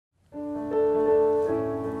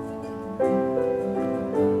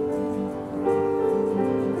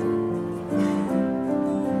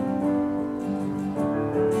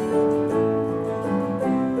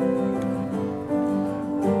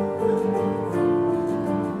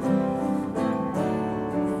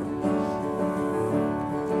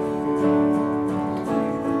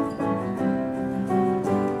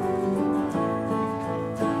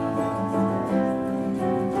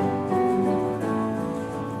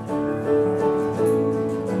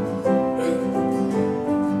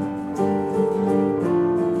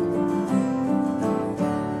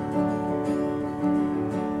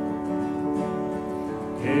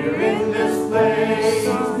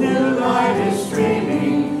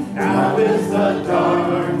the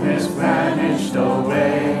darkness vanished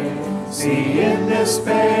away. See in this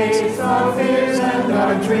space our fears and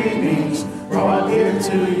our dreamings, brought here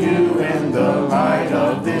to you in the light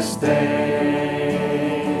of this day.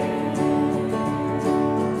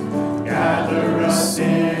 Gather us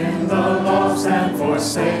in the lost and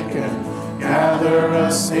forsaken, gather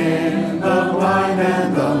us in the blind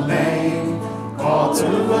and the lame. Call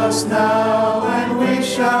to us now and we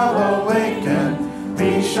shall awaken,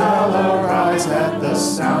 we shall arise at the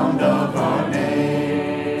sound of our name.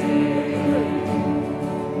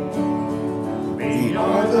 We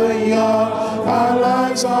are the young, our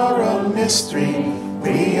lives are a mystery.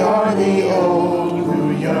 We are the old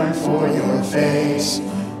who yearn for your face.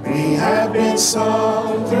 We have been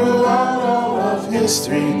sung throughout all of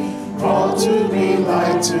history, called to be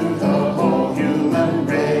light to the whole human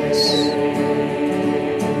race.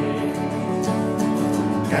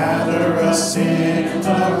 Gather us in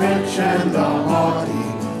the rich and the haughty,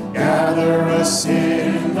 gather us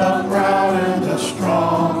in the proud and the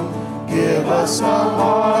strong. Give us a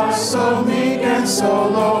heart so meek and so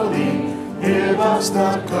lowly, give us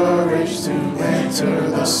the courage to enter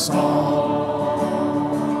the song.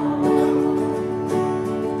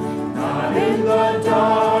 Not in the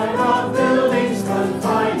dark of buildings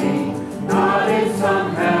confining, not in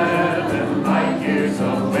some heaven like years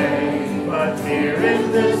away, but here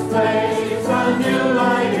in this